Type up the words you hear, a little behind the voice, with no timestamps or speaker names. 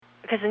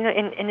because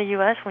in the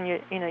U.S. when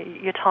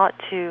you're taught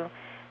to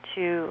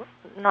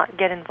not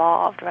get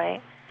involved,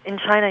 right? In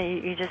China,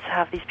 you just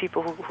have these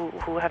people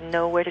who have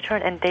nowhere to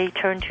turn, and they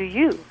turn to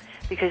you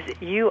because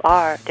you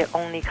are their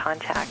only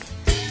contact.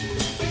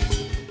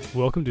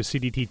 Welcome to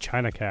CDT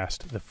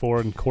ChinaCast, the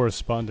Foreign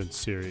Correspondents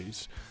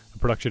series, a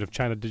production of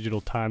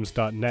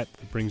ChinaDigitalTimes.net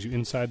that brings you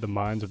inside the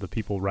minds of the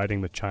people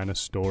writing the China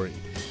story.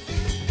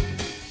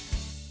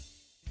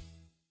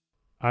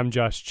 I'm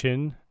Josh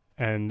Chin,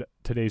 and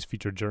today's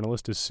featured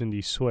journalist is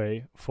Cindy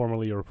Sui,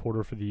 formerly a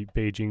reporter for the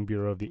Bejing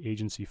bureau of the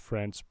Agence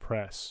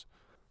France-Press.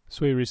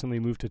 Sui recently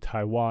moved to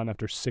Taiwan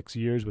after 6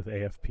 years with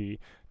AFP,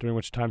 during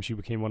which time she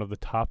became one of the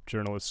top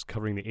journalists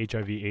covering the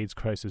HIV/AIDS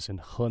crisis in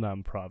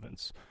Henan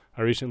province.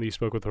 I recently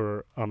spoke with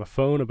her on the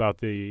phone about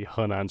the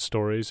Henan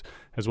stories,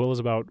 as well as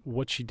about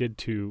what she did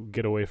to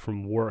get away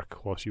from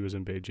work while she was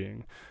in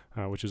Bejing,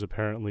 which is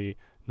apparently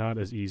not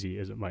as easy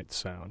as it might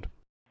sound.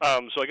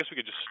 So I guess we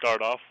could just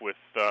start off with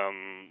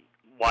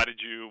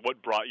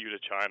what brought you to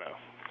China?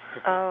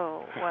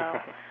 Oh,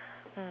 well,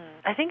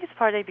 I think it's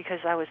partly because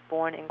I was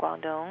born in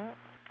Guangdong,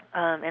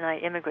 and I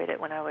immigrated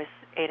when I was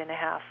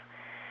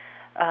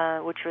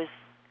 8.5, which was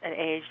an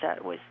age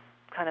that was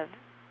kind of,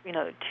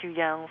 too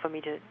young for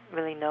me to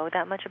really know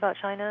that much about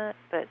China,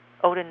 but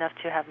old enough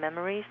to have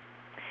memories.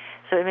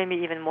 So it made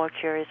me even more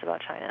curious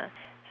about China.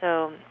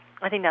 So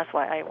I think that's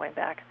why I went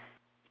back.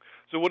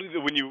 So what is it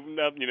when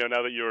now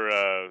that you're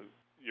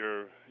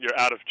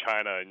out of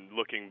China and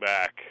looking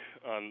back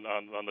on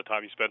the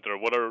time you spent there,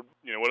 what are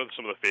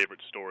some of the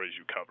favorite stories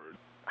you covered?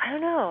 I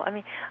don't know. I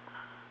mean,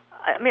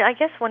 I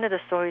guess one of the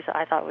stories that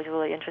I thought was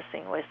really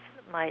interesting was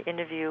my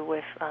interview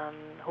with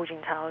Hu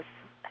Jintao's,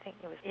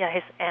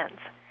 his aunt,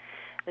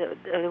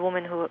 the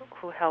woman who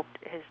helped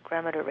his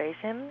grandmother raise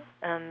him.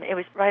 It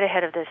was right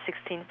ahead of the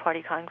 16th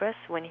Party Congress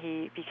when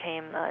he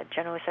became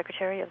General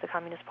Secretary of the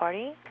Communist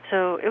Party.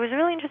 So it was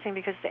really interesting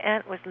because the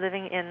aunt was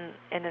living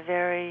in a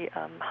very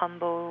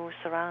humble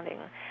surrounding.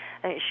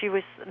 She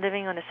was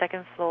living on the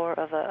second floor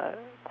of a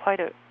quite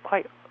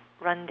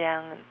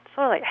rundown,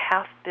 sort of like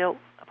half-built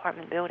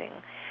apartment building.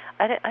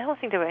 I don't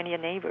think there were any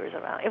neighbors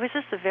around. It was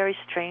just a very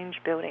strange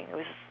building. It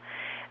was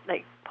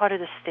like part of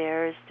the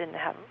stairs didn't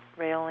have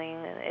railing,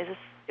 and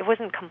it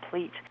wasn't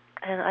complete.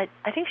 And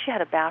I think she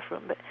had a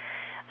bathroom, but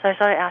so I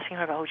started asking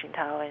her about Hu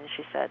Jintao, and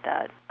she said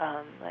that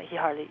he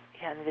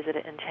hadn't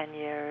visited in 10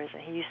 years,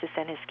 and he used to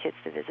send his kids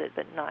to visit,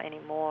 but not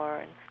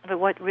anymore. But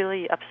what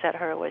really upset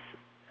her was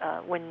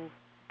when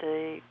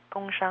the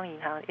Gongshang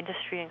Yinhang,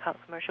 Industry and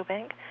Commercial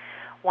Bank,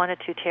 wanted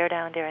to tear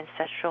down their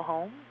ancestral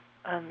home.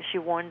 She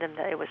warned them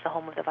that it was the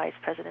home of the vice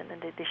president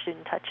and they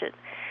shouldn't touch it.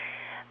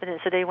 But then,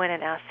 so they went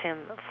and asked him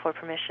for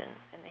permission,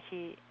 and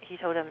he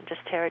told them, just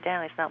tear it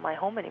down. It's not my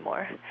home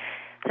anymore.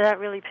 So that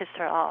really pissed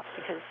her off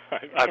because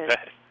I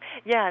bet.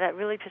 Yeah, that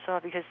really pissed her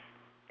off because,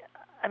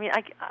 I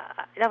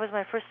that was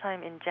my first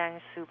time in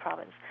Jiangsu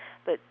province,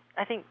 but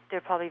I think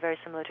they're probably very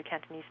similar to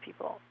Cantonese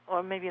people,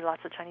 or maybe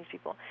lots of Chinese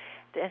people.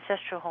 The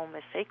ancestral home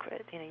is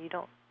sacred. You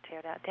don't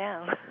tear that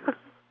down.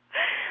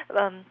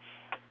 But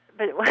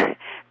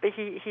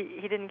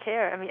he didn't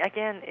care.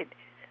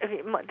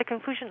 The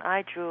conclusion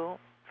I drew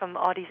from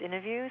all these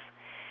interviews.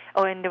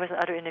 Oh, and there was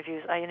other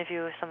interviews. I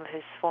interviewed with some of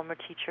his former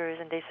teachers,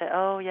 and they said,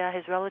 oh, yeah,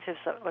 his relatives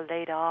were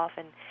laid off,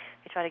 and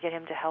they tried to get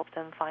him to help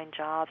them find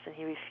jobs, and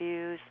he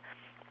refused.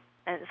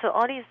 And so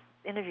all these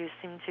interviews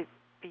seem to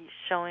be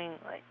showing,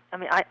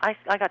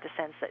 I got the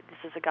sense that this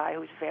is a guy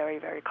who's very,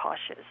 very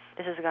cautious.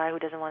 This is a guy who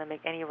doesn't want to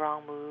make any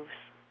wrong moves.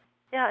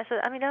 Yeah, so,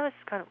 that was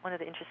kind of one of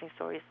the interesting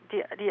stories.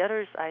 The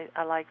others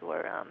I liked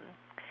were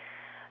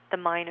the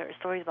miners,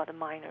 stories about the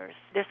miners.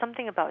 There's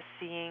something about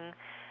seeing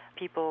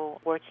people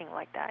working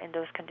like that in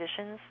those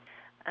conditions,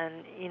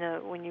 and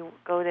when you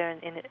go there and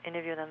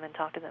interview them and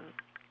talk to them,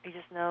 you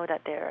just know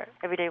that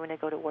every day when they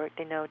go to work,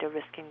 they know they're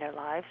risking their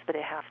lives, but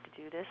they have to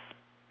do this.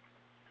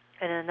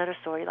 And another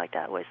story like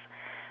that was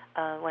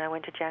when I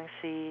went to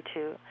Jiangxi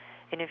to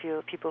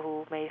interview people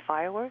who made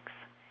fireworks,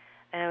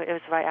 and it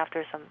was right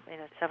after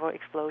several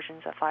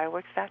explosions at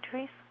fireworks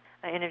factories.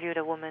 I interviewed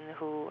a woman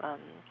who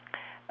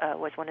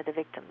was one of the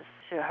victims.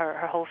 So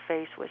her whole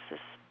face was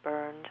just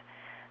burned.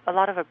 A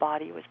lot of her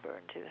body was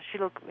burned too. She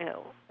looked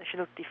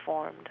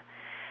deformed,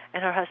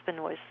 and her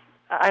husband was.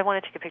 I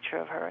wanted to take a picture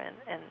of her,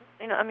 and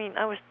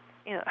I was,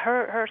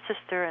 her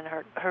sister and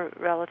her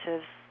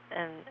relatives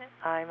and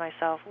I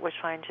myself was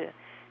trying to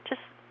just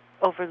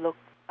overlook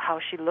how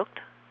she looked.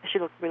 She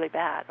looked really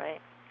bad,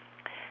 right?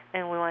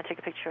 And we wanted to take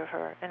a picture of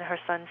her, and her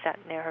son sat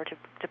near her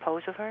to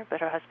pose with her, but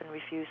her husband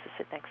refused to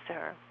sit next to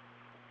her.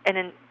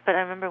 But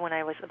I remember when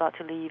I was about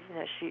to leave,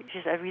 she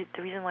said,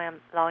 the reason why I'm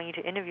allowing you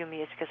to interview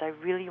me is because I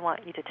really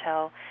want you to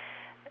tell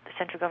the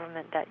central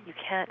government that you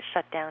can't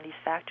shut down these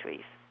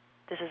factories.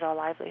 This is our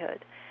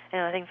livelihood,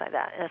 things like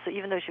that. And so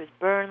even though she was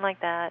burned like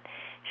that,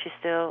 she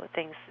still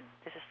thinks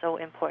this is so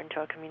important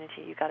to our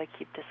community. You got to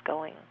keep this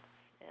going.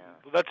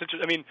 Well, that's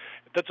interesting.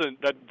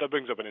 That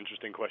brings up an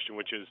interesting question,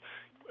 which is,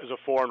 as a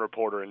foreign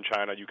reporter in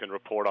China, you can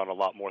report on a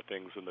lot more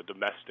things than the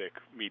domestic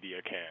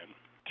media can.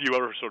 Do you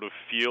ever sort of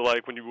feel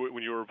like when you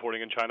were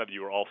reporting in China that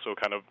you were also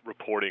kind of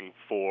reporting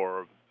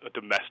for a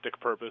domestic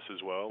purpose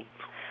as well?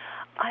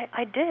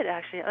 I did,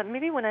 actually.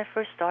 Maybe when I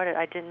first started,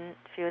 I didn't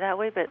feel that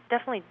way, but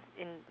definitely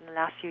in the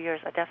last few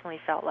years, I definitely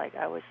felt like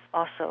I was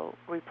also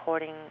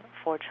reporting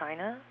for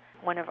China.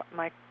 One of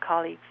my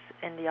colleagues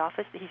in the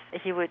office,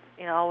 he would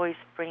always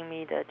bring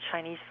me the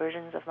Chinese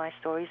versions of my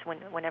stories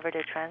whenever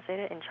they're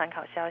translated in 参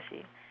考消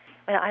息.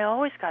 And I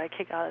always got a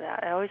kick out of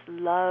that. I always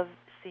love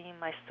seeing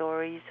my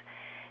stories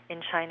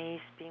in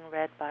Chinese being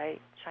read by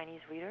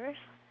Chinese readers.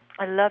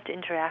 I loved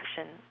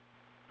interaction.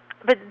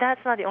 But that's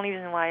not the only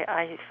reason why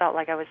I felt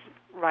like I was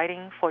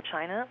writing for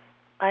China.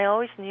 I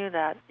always knew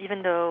that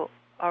even though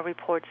our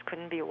reports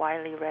couldn't be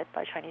widely read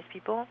by Chinese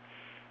people,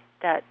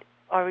 that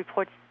our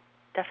reports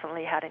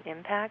definitely had an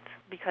impact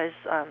because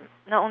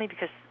not only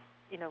because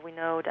we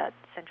know that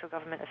central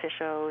government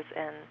officials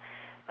and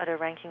other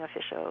ranking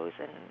officials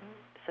and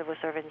civil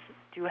servants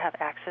do have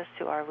access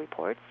to our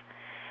reports,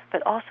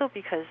 but also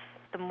because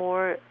the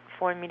more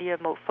foreign media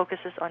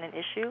focuses on an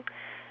issue,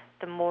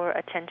 the more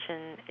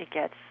attention it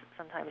gets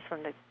sometimes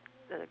from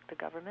the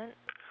government.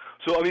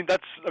 So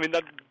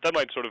that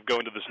might sort of go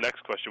into this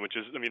next question, which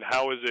is,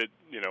 how is it,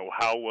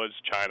 how was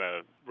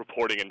China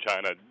reporting in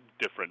China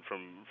different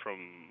from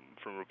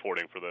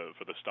reporting for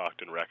the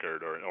Stockton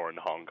Record or in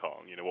Hong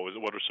Kong?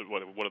 What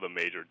are the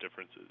major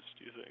differences,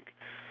 do you think?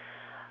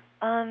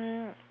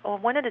 Well,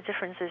 one of the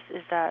differences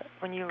is that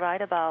when you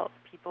write about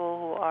people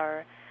who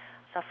are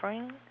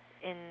suffering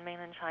in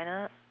mainland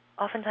China,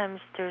 oftentimes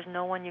there's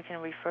no one you can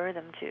refer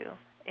them to.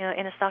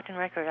 In the Stockton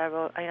Record, I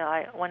wrote,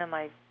 one of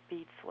my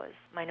beats was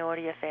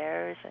minority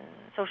affairs and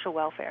social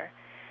welfare.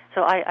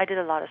 So I did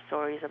a lot of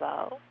stories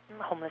about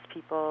homeless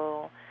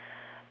people,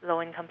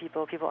 low-income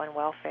people, people on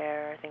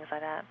welfare, things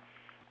like that.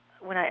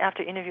 When I have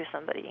to interview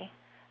somebody,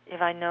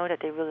 if I know that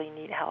they really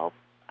need help,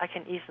 I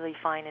can easily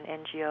find an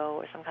NGO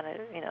or some kind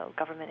of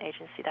government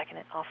agency that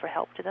can offer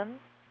help to them.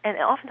 And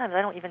oftentimes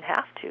I don't even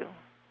have to.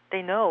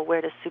 They know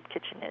where the soup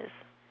kitchen is.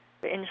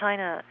 In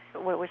China,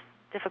 what was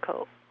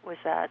difficult was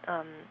that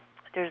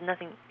there's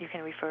nothing you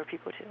can refer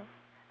people to.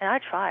 And I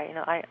try.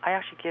 I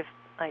actually give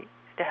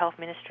the health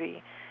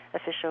ministry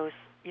officials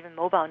even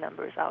mobile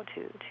numbers out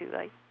to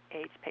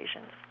AIDS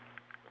patients.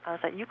 I was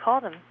like, you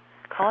call them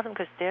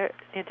because they're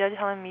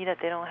telling me that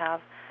they don't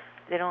have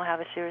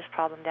a serious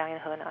problem down in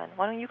Henan.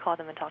 Why don't you call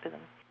them and talk to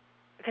them?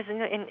 Because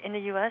in the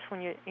U.S.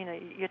 when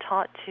you're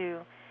taught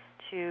to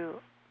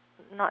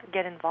not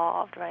get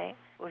involved, right,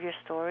 with your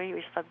story,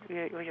 with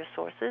your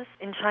sources.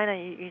 In China,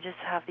 you just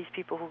have these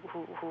people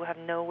who have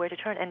nowhere to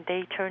turn, and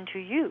they turn to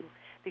you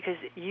because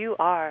you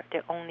are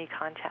their only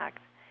contact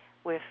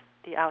with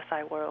the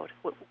outside world,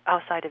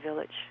 outside the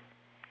village.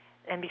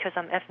 And because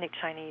I'm ethnic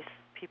Chinese,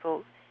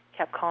 people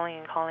kept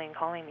calling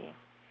me.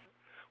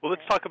 Well,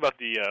 let's talk about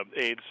the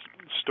AIDS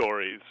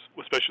stories,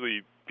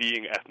 especially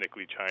being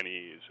ethnically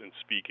Chinese and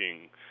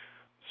speaking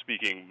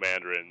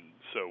Mandarin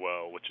so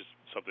well, which is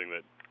something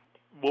that.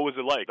 What was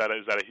it like?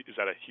 Is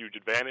that a huge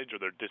advantage? Are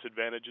there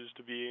disadvantages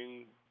to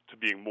being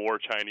more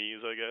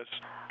Chinese, I guess?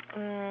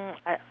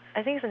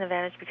 I think it's an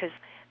advantage because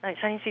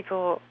Chinese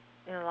people,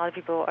 a lot of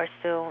people are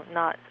still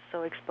not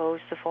so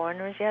exposed to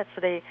foreigners yet,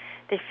 so they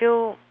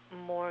feel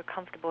more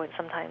comfortable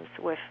sometimes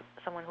with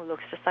someone who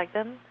looks just like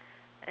them.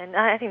 And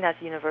I think that's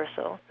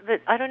universal.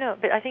 But I don't know.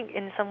 But I think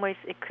in some ways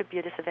it could be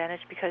a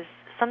disadvantage because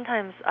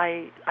sometimes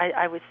I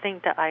would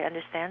think that I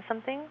understand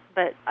something,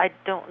 but I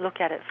don't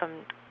look at it from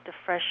the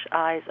fresh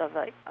eyes of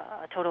a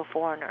total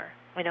foreigner.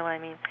 You know what I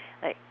mean?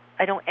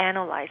 I don't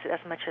analyze it as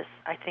much as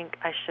I think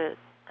I should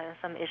on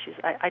some issues.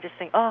 I just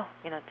think, I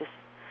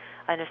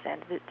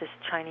understand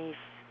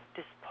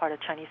this part of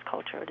Chinese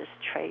culture, this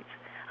trait.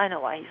 I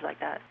know why he's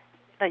like that.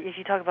 Like if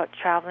you talk about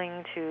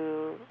traveling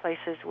to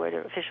places where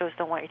the officials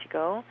don't want you to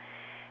go,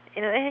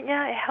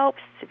 it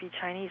helps to be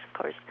Chinese, of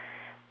course.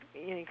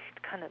 You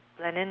could kind of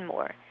blend in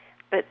more.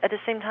 But at the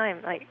same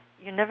time,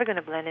 you're never going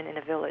to blend in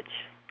a village.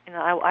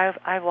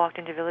 I've walked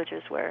into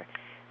villages where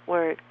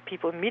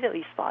people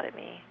immediately spotted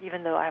me,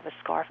 even though I have a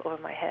scarf over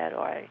my head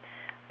or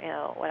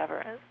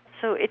whatever.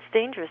 So it's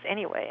dangerous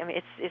anyway. I mean,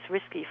 it's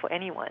risky for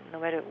anyone, no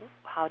matter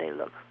how they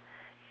look.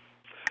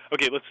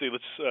 Okay, let's see.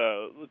 Let's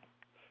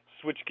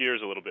switch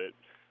gears a little bit.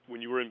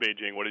 When you were in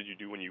Beijing, what did you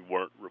do when you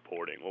weren't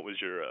reporting? What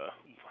was your?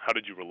 How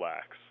did you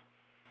relax?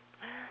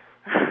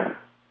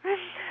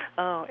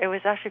 Oh, it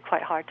was actually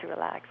quite hard to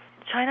relax.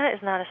 China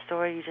is not a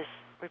story you just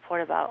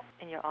report about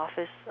in your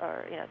office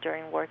or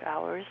during work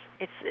hours.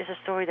 It's a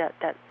story that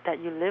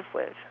you live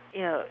with.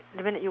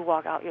 The minute you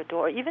walk out your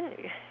door,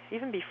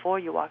 even before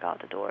you walk out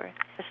the door,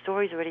 the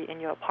story's already in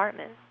your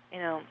apartment.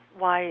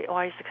 Why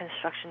is the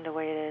construction the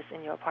way it is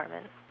in your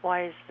apartment?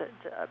 Why is the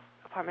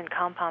apartment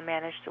compound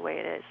managed the way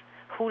it is?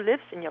 Who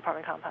lives in your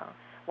apartment compound?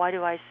 Why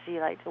do I see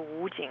the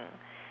Wujing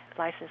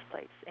license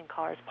plates in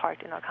cars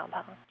parked in our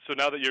compound? So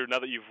now that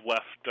you've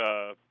left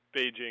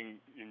Beijing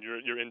and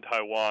you're in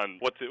Taiwan,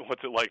 what's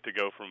it like to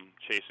go from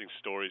chasing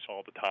stories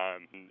all the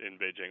time in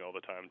Beijing all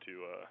the time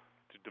to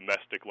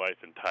domestic life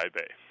in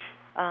Taipei?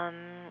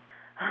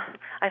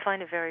 I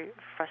find it very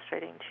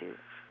frustrating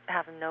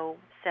have no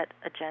set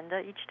agenda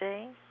each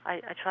day. I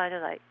try to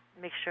like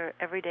make sure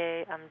every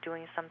day I'm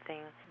doing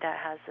something that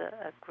has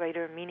a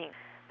greater meaning.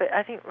 But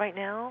I think right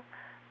now,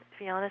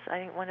 to be honest, I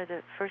think one of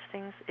the first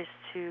things is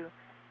to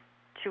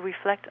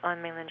reflect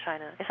on mainland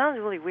China. It sounds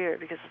really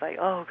weird because it's like,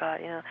 oh God,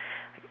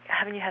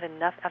 haven't you had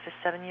enough after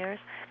 7 years?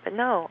 But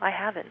no, I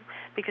haven't.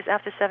 Because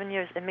after 7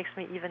 years, it makes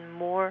me even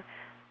more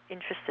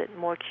interested,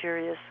 more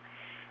curious,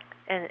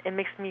 and it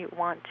makes me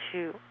want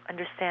to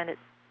understand it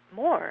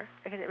more.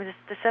 Because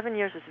the 7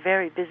 years is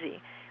very busy.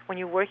 When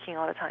you're working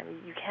all the time,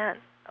 you can't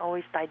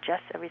always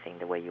digest everything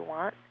the way you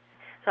want.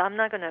 So I'm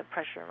not going to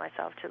pressure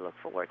myself to look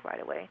for work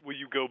right away. Will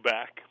you go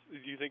back, do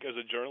you think, as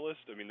a journalist?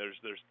 I mean, there's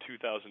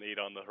 2008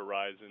 on the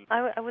horizon.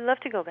 I would love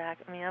to go back.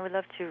 I mean, I would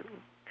love to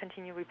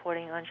continue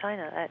reporting on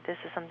China. This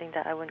is something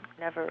that I would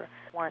never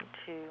want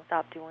to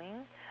stop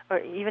doing. Or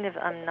even if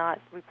I'm not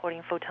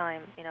reporting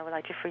full-time, I would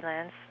like to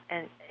freelance.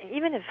 And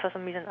even if for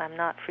some reason I'm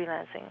not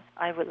freelancing,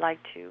 I would like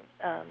to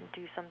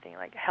do something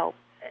like help.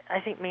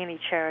 I think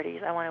mainly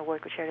charities. I want to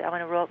work with charities. I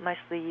want to roll up my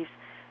sleeves,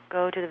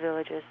 go to the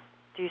villages,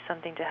 do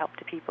something to help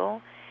the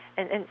people.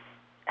 And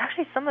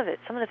actually some of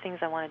the things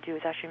I want to do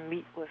is actually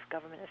meet with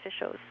government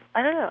officials.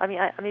 I don't know. I mean,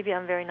 maybe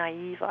I'm very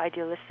naive or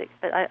idealistic,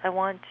 but I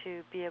want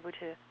to be able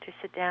to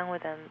sit down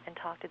with them and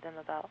talk to them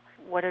about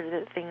what are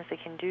the things they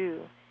can do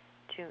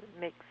to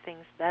make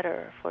things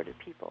better for the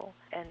people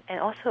and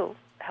also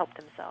help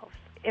themselves.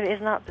 It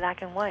is not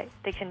black and white.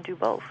 They can do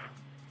both.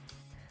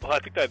 Well, I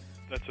think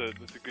that's a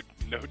good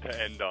note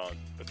to end on.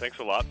 But thanks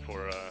a lot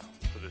for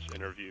this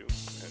interview.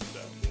 And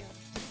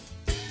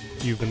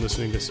You've been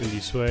listening to Cindy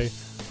Sui.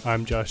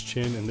 I'm Josh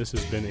Chin, and this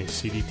has been a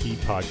CDT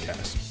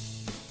podcast.